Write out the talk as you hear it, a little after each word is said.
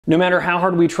No matter how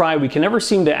hard we try, we can never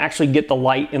seem to actually get the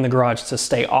light in the garage to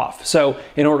stay off. So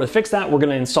in order to fix that, we're going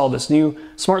to install this new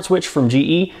smart switch from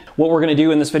GE. What we're going to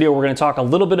do in this video, we're going to talk a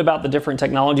little bit about the different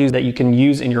technologies that you can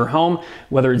use in your home,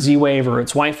 whether it's Z-Wave or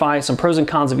it's Wi-Fi, some pros and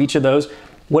cons of each of those,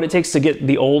 what it takes to get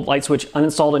the old light switch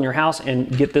uninstalled in your house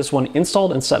and get this one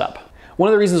installed and set up. One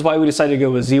of the reasons why we decided to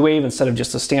go with Z-Wave instead of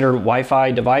just a standard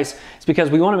Wi-Fi device is because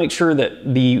we want to make sure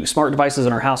that the smart devices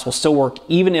in our house will still work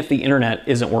even if the internet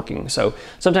isn't working. So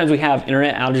sometimes we have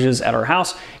internet outages at our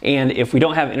house, and if we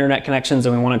don't have internet connections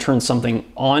and we want to turn something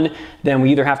on, then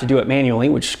we either have to do it manually,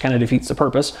 which kind of defeats the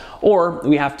purpose, or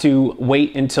we have to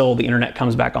wait until the internet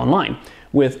comes back online.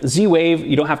 With Z-Wave,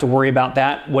 you don't have to worry about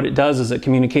that. What it does is it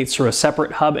communicates through a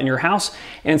separate hub in your house,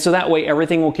 and so that way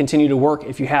everything will continue to work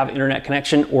if you have internet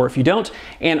connection or if you don't,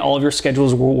 and all of your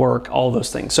schedules will work, all of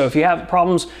those things. So if you have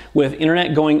problems with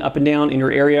internet going up and down in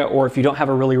your area, or if you don't have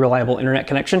a really reliable internet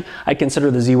connection, I consider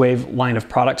the Z-Wave line of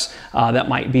products that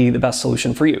might be the best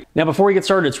solution for you. Now, before we get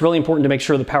started, it's really important to make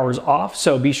sure the power is off,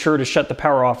 so be sure to shut the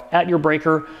power off at your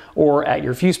breaker or at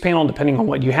your fuse panel, depending on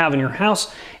what you have in your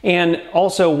house. And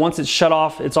also, once it's shut off,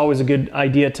 it's always a good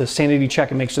idea to sanity check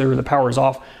and make sure the power is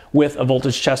off with a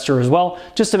voltage tester as well,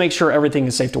 just to make sure everything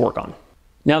is safe to work on.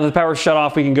 Now that the power is shut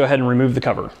off, we can go ahead and remove the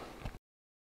cover.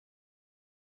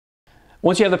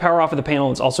 Once you have the power off of the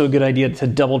panel, it's also a good idea to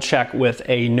double check with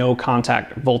a no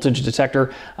contact voltage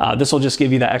detector. This will just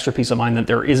give you that extra peace of mind that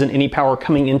there isn't any power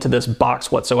coming into this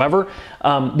box whatsoever.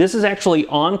 This is actually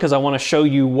on because I want to show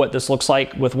you what this looks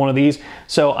like with one of these.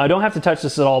 So I don't have to touch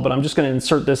this at all, but I'm just going to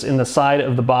insert this in the side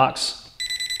of the box,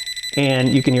 and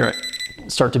you can hear it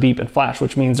start to beep and flash,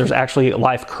 which means there's actually a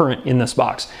live current in this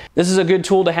box. This is a good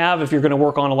tool to have if you're going to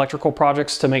work on electrical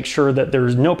projects to make sure that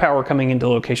there's no power coming into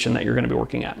the location that you're going to be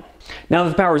working at. Now that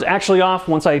the power is actually off,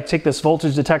 once I take this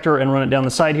voltage detector and run it down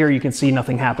the side here, you can see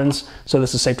nothing happens, so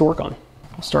this is safe to work on.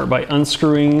 I'll start by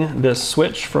unscrewing this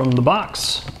switch from the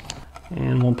box,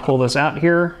 and we'll pull this out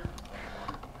here.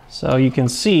 So you can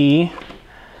see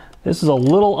this is a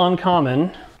little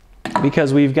uncommon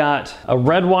because we've got a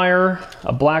red wire,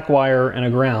 a black wire, and a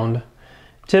ground.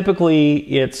 Typically,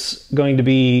 it's going to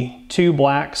be two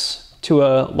blacks to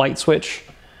a light switch,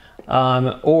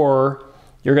 or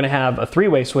you're going to have a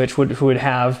three-way switch which would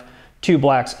have two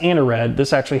blacks and a red.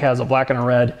 This actually has a black and a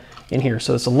red in here,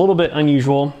 so it's a little bit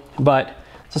unusual, but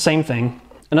it's the same thing.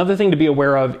 Another thing to be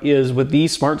aware of is with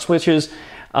these smart switches,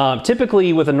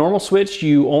 typically with a normal switch,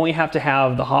 you only have to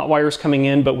have the hot wires coming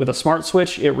in, but with a smart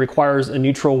switch, it requires a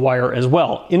neutral wire as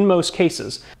well, in most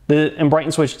cases. The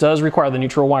Brighton switch does require the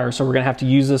neutral wire, so we're gonna have to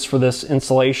use this for this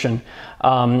installation.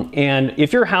 And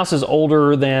if your house is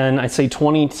older than, I'd say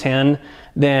 2010,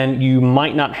 then you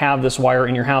might not have this wire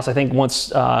in your house. I think once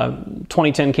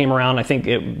 2010 came around, I think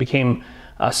it became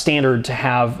standard to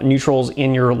have neutrals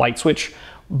in your light switch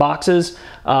boxes,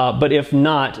 but if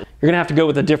not, you're gonna have to go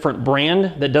with a different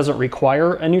brand that doesn't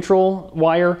require a neutral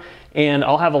wire, and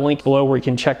I'll have a link below where you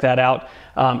can check that out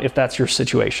if that's your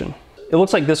situation. It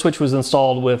looks like this switch was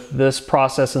installed with this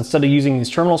process. Instead of using these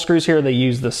terminal screws here, they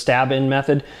use the stab-in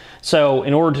method. So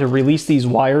in order to release these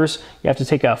wires, you have to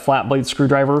take a flat blade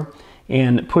screwdriver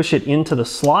and push it into the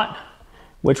slot,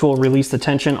 which will release the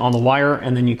tension on the wire,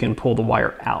 and then you can pull the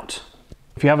wire out.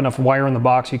 If you have enough wire in the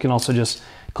box, you can also just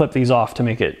clip these off to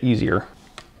make it easier.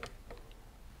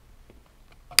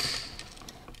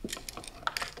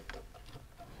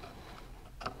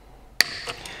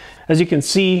 As you can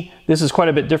see, this is quite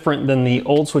a bit different than the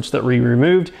old switch that we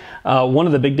removed. One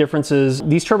of the big differences,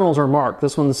 these terminals are marked.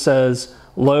 This one says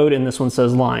load and this one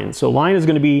says line. So line is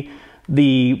going to be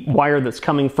the wire that's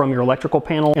coming from your electrical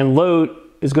panel, and load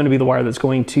is going to be the wire that's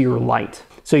going to your light.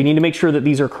 So you need to make sure that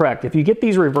these are correct. If you get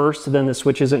these reversed, then the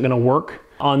switch isn't going to work.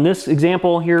 On this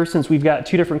example here, since we've got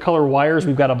two different color wires,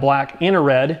 we've got a black and a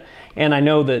red, and I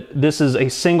know that this is a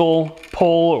single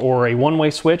pole or a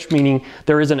one-way switch, meaning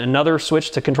there isn't another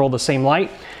switch to control the same light.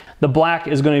 The black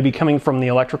is going to be coming from the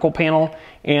electrical panel,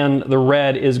 and the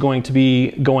red is going to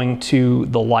be going to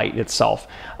the light itself.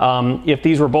 If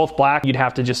these were both black, you'd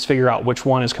have to just figure out which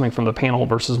one is coming from the panel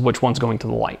versus which one's going to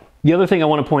the light. The other thing I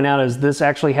want to point out is this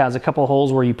actually has a couple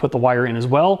holes where you put the wire in as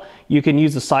well. You can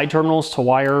use the side terminals to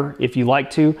wire if you like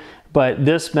to, but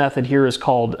this method here is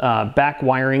called back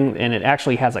wiring, and it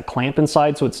actually has a clamp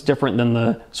inside, so it's different than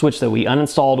the switch that we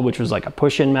uninstalled, which was like a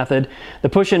push-in method. The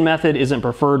push-in method isn't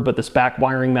preferred, but this back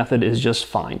wiring method is just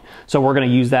fine. So we're going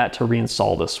to use that to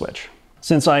reinstall this switch.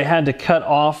 Since I had to cut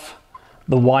off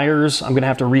the wires, I'm going to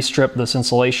have to restrip this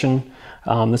insulation.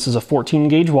 This is a 14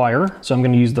 gauge wire, so I'm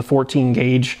going to use the 14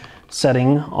 gauge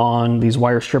setting on these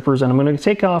wire strippers, and I'm going to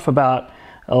take off about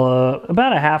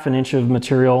a half an inch of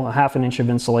material, a half an inch of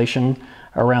insulation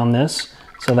around this.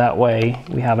 So that way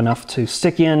we have enough to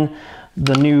stick in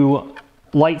the new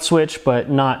light switch, but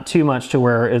not too much to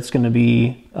where it's going to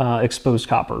be exposed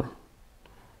copper.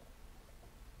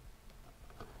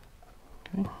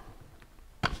 Okay.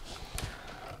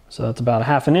 So that's about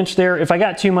 1/2 inch there. If I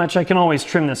got too much, I can always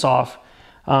trim this off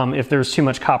if there's too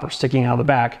much copper sticking out of the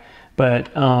back. But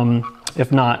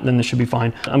if not, then this should be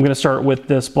fine. I'm going to start with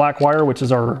this black wire, which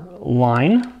is our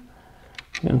line.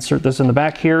 Insert this in the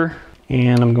back here,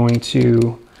 and I'm going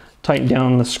to tighten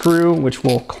down the screw, which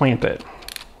will clamp it.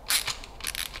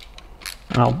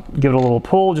 I'll give it a little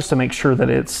pull just to make sure that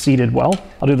it's seated well.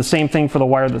 I'll do the same thing for the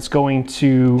wire that's going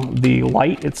to the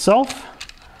light itself.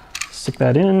 Stick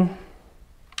that in.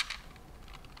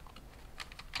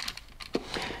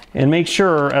 And make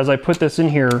sure, as I put this in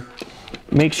here,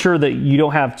 make sure that you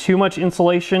don't have too much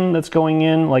insulation that's going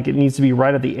in, like it needs to be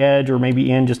right at the edge or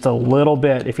maybe in just a little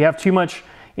bit. If you have too much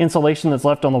insulation that's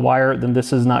left on the wire, then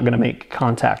this is not going to make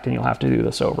contact and you'll have to do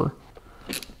this over.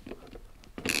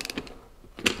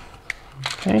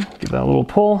 Okay, give that a little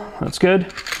pull, that's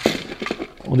good.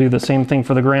 We'll do the same thing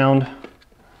for the ground.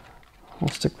 We'll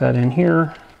stick that in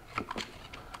here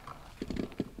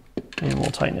and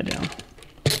we'll tighten it down.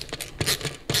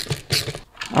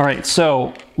 All right,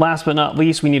 so last but not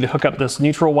least, we need to hook up this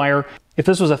neutral wire. If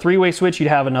this was a 3-way switch, you'd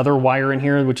have another wire in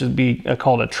here, which would be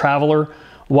called a traveler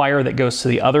wire that goes to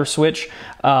the other switch.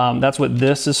 That's what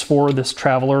this is for, this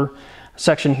traveler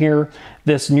section here.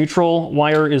 This neutral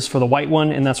wire is for the white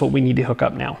one, and that's what we need to hook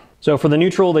up now. So for the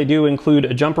neutral, they do include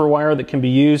a jumper wire that can be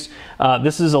used.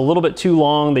 This is a little bit too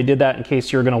long. They did that in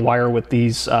case you're gonna wire with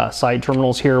these side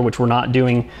terminals here, which we're not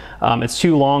doing. It's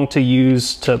too long to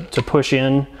use to push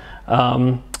in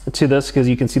to this, because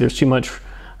you can see there's too much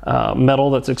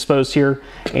metal that's exposed here,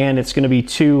 and it's going to be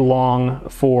too long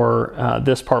for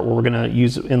this part where we're going to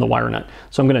use in the wire nut.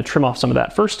 So I'm going to trim off some of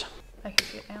that first. I can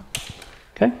see it now.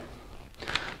 Okay,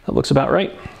 that looks about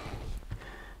right.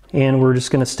 And we're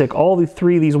just going to stick all the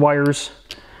 3 of these wires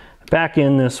back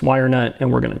in this wire nut,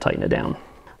 and we're going to tighten it down.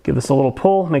 Give this a little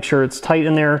pull, make sure it's tight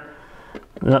in there.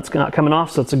 The nut's not coming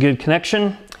off, so it's a good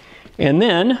connection. And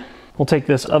then we'll take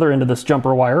this other end of this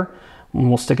jumper wire and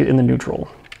we'll stick it in the neutral.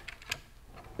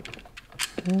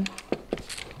 Okay.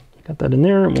 Got that in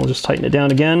there, and we'll just tighten it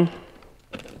down again.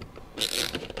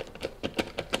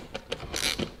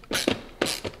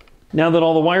 Now that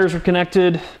all the wires are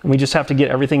connected, we just have to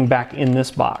get everything back in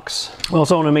this box. We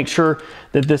also want to make sure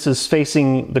that this is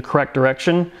facing the correct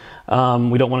direction.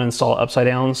 We don't want to install it upside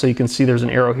down, so you can see there's an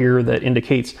arrow here that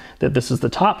indicates that this is the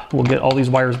top. We'll get all these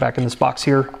wires back in this box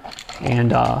here,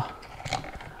 and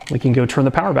we can go turn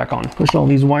the power back on. Push all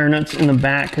these wire nuts in the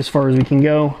back as far as we can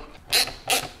go.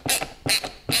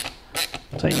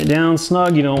 Tighten it down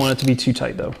snug. You don't want it to be too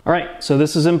tight though. All right, so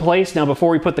this is in place. Now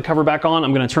before we put the cover back on,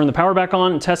 I'm gonna turn the power back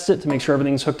on and test it to make sure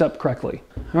everything's hooked up correctly.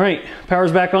 All right,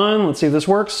 power's back on. Let's see if this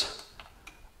works.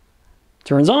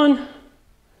 Turns on,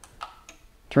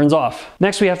 turns off.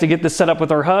 Next, we have to get this set up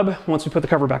with our hub once we put the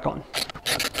cover back on.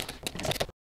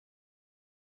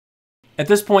 At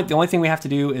this point, the only thing we have to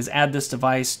do is add this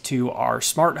device to our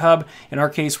smart hub. In our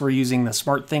case, we're using the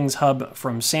SmartThings hub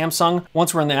from Samsung.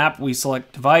 Once we're in the app, we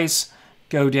select device,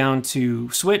 go down to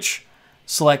switch,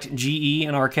 select GE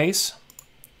in our case,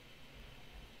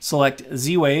 select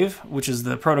Z-Wave, which is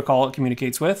the protocol it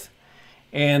communicates with,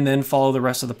 and then follow the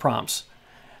rest of the prompts.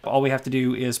 All we have to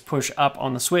do is push up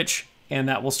on the switch, and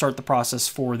that will start the process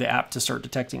for the app to start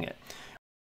detecting it.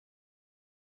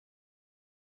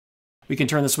 We can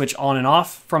turn the switch on and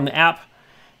off from the app,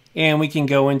 and we can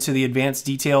go into the advanced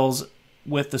details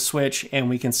with the switch, and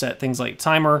we can set things like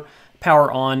timer, power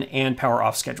on, and power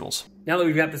off schedules. Now that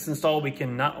we've got this installed, we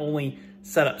can not only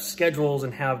set up schedules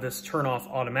and have this turn off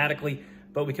automatically,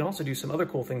 but we can also do some other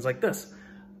cool things like this.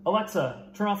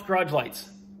 Alexa, turn off garage lights.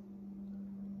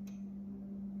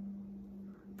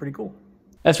 Pretty cool.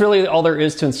 That's really all there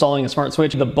is to installing a smart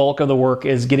switch. The bulk of the work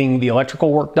is getting the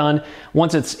electrical work done.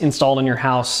 Once it's installed in your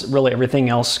house, really everything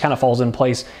else kind of falls in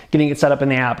place. Getting it set up in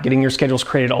the app, getting your schedules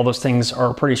created, all those things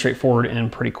are pretty straightforward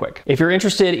and pretty quick. If you're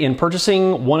interested in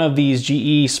purchasing one of these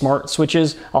GE smart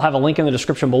switches, I'll have a link in the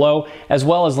description below, as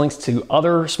well as links to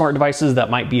other smart devices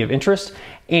that might be of interest.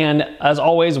 And as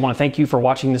always, I want to thank you for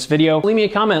watching this video. Leave me a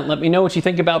comment, let me know what you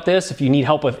think about this, if you need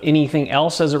help with anything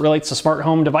else as it relates to smart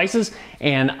home devices,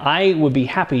 and I would be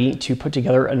happy to put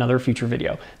together another future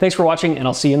video. Thanks for watching, and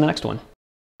I'll see you in the next one.